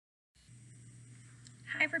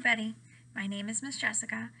Hi everybody, my name is Miss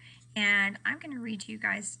Jessica and I'm going to read to you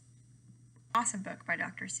guys an awesome book by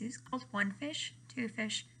Dr. Seuss called One Fish, Two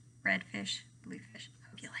Fish, Red Fish, Blue Fish.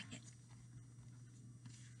 Hope you like it.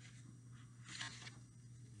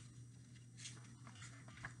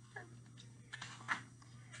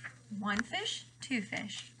 One fish, two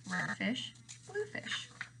fish, red fish, blue fish.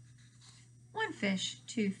 One fish,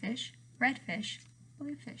 two fish, red fish,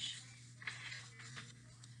 blue fish.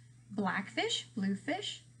 Black fish, blue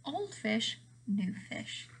fish, old fish, new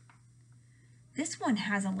fish. This one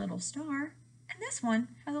has a little star, and this one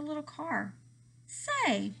has a little car.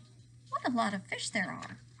 Say, what a lot of fish there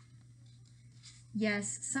are.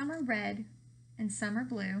 Yes, some are red, and some are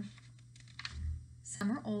blue. Some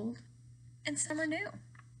are old, and some are new.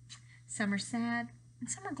 Some are sad, and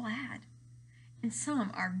some are glad. And some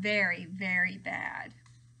are very, very bad.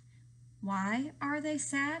 Why are they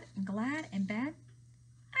sad and glad and bad?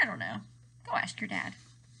 I don't know. Go ask your dad.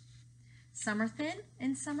 Some are thin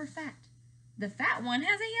and some are fat. The fat one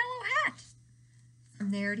has a yellow hat.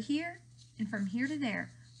 From there to here and from here to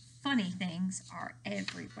there, funny things are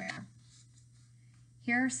everywhere.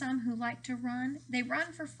 Here are some who like to run. They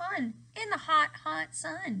run for fun in the hot, hot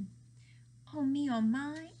sun. Oh me, oh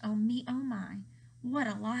my, oh me, oh my, what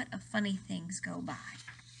a lot of funny things go by.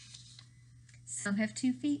 Some have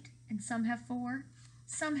 2 feet and some have 4.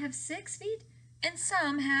 Some have 6 feet and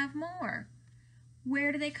some have more.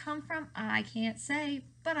 Where do they come from? I can't say,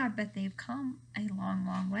 but I bet they've come a long,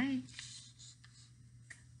 long way.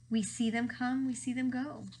 We see them come, we see them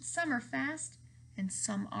go. Some are fast and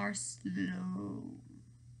some are slow.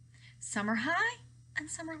 Some are high and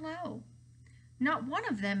some are low. Not one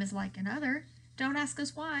of them is like another. Don't ask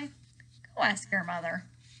us why. Go ask your mother.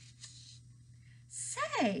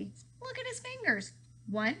 Say, look at his fingers.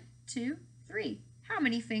 1, 2, 3. How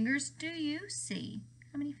many fingers do you see?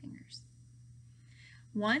 How many fingers?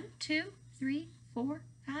 1, 2, 3, 4,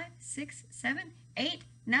 5, 6, 7, 8,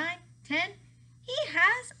 9, 10. He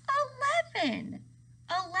has 11.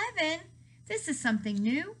 11? This is something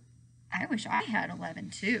new. I wish I had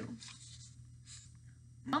 11 too.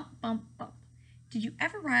 Bump, bump, bump. Did you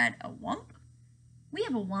ever ride a wump? We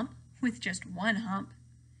have a wump with just 1 hump.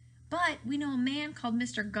 But we know a man called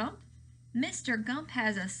Mr. Gump. Mr. Gump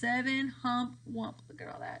has a 7-hump wump. Look at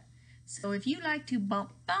all that. So if you like to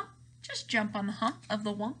bump, bump, just jump on the hump of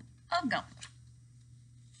the wump of Gump.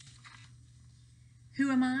 Who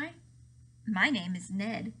am I? My name is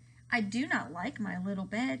Ned. I do not like my little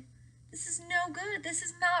bed. This is no good. This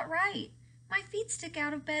is not right. My feet stick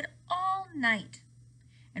out of bed all night.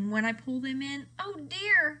 And when I pull them in, oh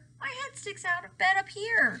dear, my head sticks out of bed up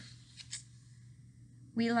here.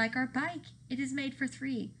 We like our bike. It is made for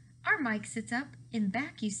 3. Our Mike sits up in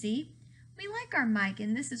back, you see. We like our Mike,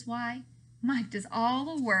 and this is why. Mike does all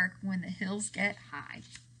the work when the hills get high.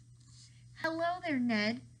 Hello there,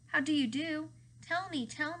 Ned. How do you do? Tell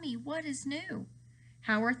me, what is new?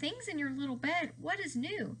 How are things in your little bed? What is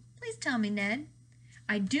new? Please tell me, Ned.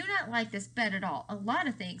 I do not like this bed at all. A lot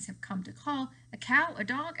of things have come to call. A cow, a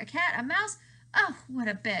dog, a cat, a mouse. Oh, what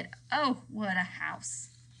a bed. Oh, what a house.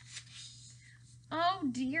 Oh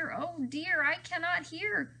dear, I cannot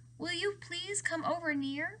hear. Will you please come over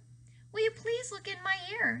near? Will you please look in my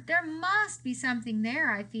ear? There must be something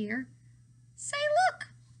there, I fear. Say, look!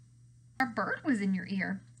 Our bird was in your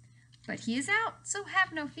ear. But he is out, so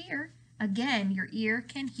have no fear. Again your ear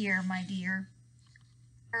can hear, my dear.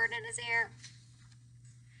 Bird in his ear.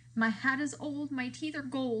 My hat is old, my teeth are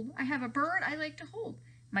gold. I have a bird I like to hold.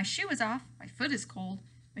 My shoe is off, my foot is cold.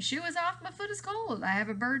 My shoe is off, my foot is cold. I have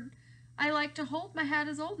a bird I like to hold. My hat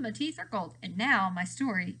is old, my teeth are gold. And now my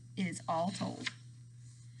story is all told.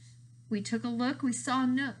 We took a look, we saw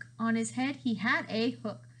Nook. On his head he had a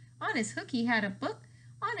hook. On his hook he had a book.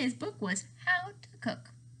 On his book was how to cook.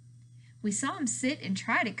 We saw him sit and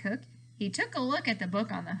try to cook. He took a look at the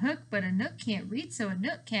book on the hook, but a Nook can't read, so a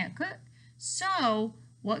Nook can't cook. So,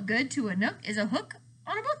 what good to a Nook is a hook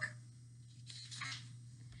on a book?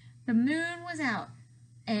 The moon was out,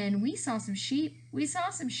 and we saw some sheep. We saw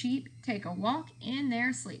some sheep take a walk in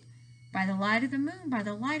their sleep. By the light of the moon, by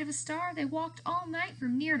the light of a star, they walked all night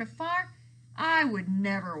from near to far. I would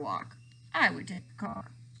never walk. I would take a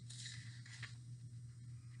car.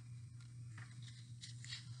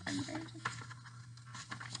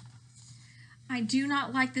 I do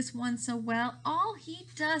not like this one so well. All he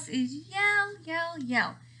does is yell, yell,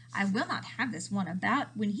 yell. I will not have this one about.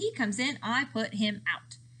 When he comes in, I put him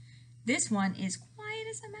out. This one is quiet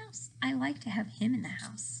as a mouse. I like to have him in the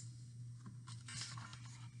house.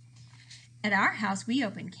 At our house, we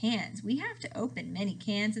open cans. We have to open many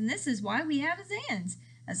cans, and this is why we have a Zans.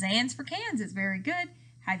 A Zans for cans is very good.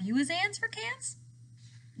 Have you a Zans for cans?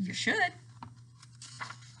 You should.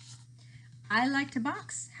 I like to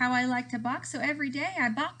box, how I like to box, so every day I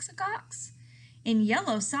box a gox. In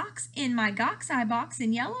yellow socks, in my gox I box,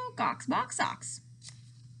 in yellow gox box socks.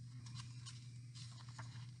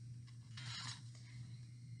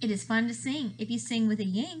 It is fun to sing. If you sing with a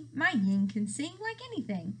ying, my ying can sing like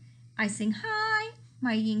anything. I sing high,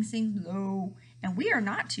 my ying sings low, and we are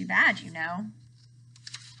not too bad, you know.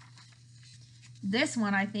 This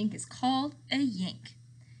one I think is called a yink.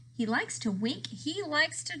 He likes to wink, he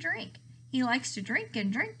likes to drink. He likes to drink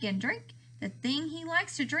and drink and drink. The thing he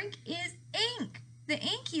likes to drink is ink. The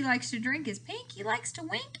ink he likes to drink is pink. He likes to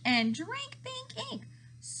wink and drink pink ink.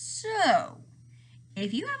 So,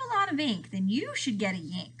 if you have a lot of ink, then you should get a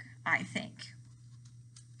yink, I think.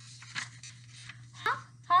 Hop,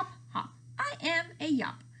 hop, hop. I am a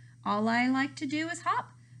yop. All I like to do is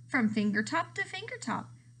hop from finger top to finger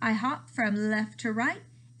top. I hop from left to right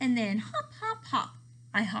and then hop, hop, hop.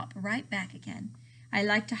 I hop right back again. I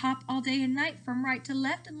like to hop all day and night from right to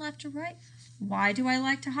left and left to right. Why do I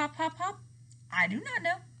like to hop, hop, hop? I do not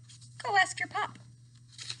know. Go ask your pop.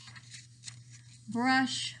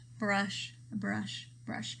 Brush, brush, brush,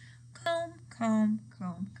 brush. Comb, comb,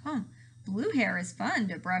 comb, comb. Blue hair is fun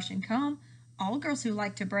to brush and comb. All girls who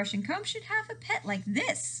like to brush and comb should have a pet like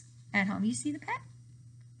this at home. You see the pet?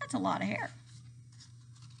 That's a lot of hair.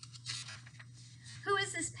 Who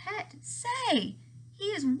is this pet? Say, he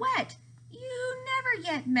is wet. You never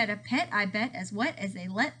yet met a pet, I bet, as wet as they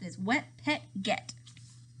let this wet pet get.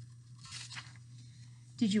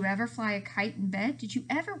 Did you ever fly a kite in bed? Did you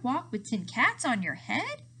ever walk with 10 cats on your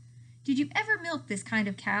head? Did you ever milk this kind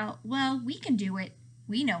of cow? Well, we can do it.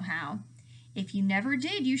 We know how. If you never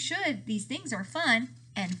did, you should. These things are fun,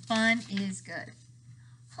 and fun is good.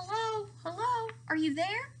 Hello, hello, are you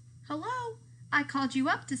there? Hello, I called you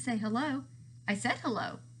up to say hello. I said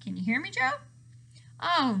hello. Can you hear me, Joe?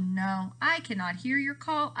 Oh no, I cannot hear your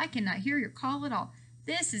call. I cannot hear your call at all.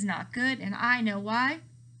 This is not good, and I know why.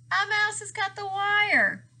 A mouse has cut the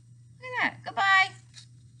wire. Look at that. Goodbye.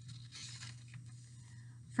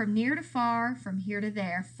 From near to far, from here to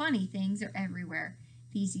there, funny things are everywhere.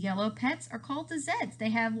 These yellow pets are called the Zeds. They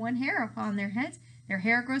have one hair upon their heads. Their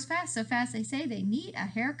hair grows fast, so fast they say they need a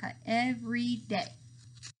haircut every day.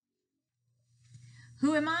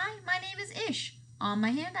 Who am I? My name is Ish. On my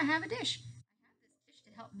hand I have a dish.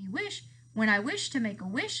 To help me wish. When I wish to make a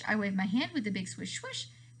wish, I wave my hand with a big swish swish.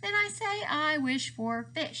 Then I say I wish for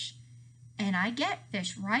fish. And I get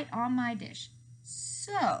fish right on my dish.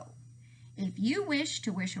 So, if you wish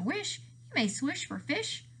to wish a wish, you may swish for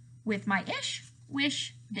fish with my ish,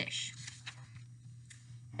 wish, dish.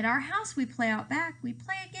 At our house we play out back. We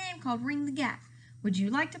play a game called Ring the Gack. Would you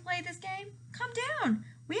like to play this game? Come down.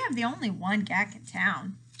 We have the only one gack in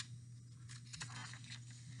town.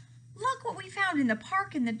 Look what we found in the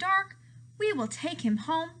park in the dark. We will take him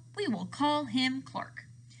home. We will call him Clark.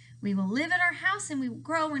 We will live at our house and we will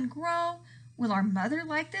grow and grow. Will our mother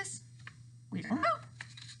like this? We don't know.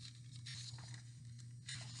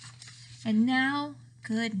 And now,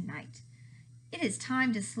 good night. It is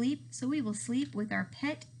time to sleep, so we will sleep with our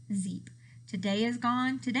pet Zeep. Today is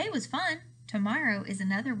gone. Today was fun. Tomorrow is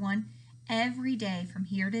another one. Every day from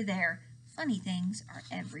here to there, funny things are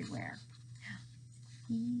everywhere.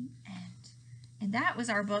 The end. And that was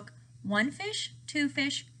our book, One Fish, Two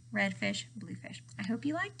Fish, Red Fish, Blue Fish. I hope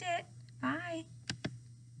you liked it. Bye.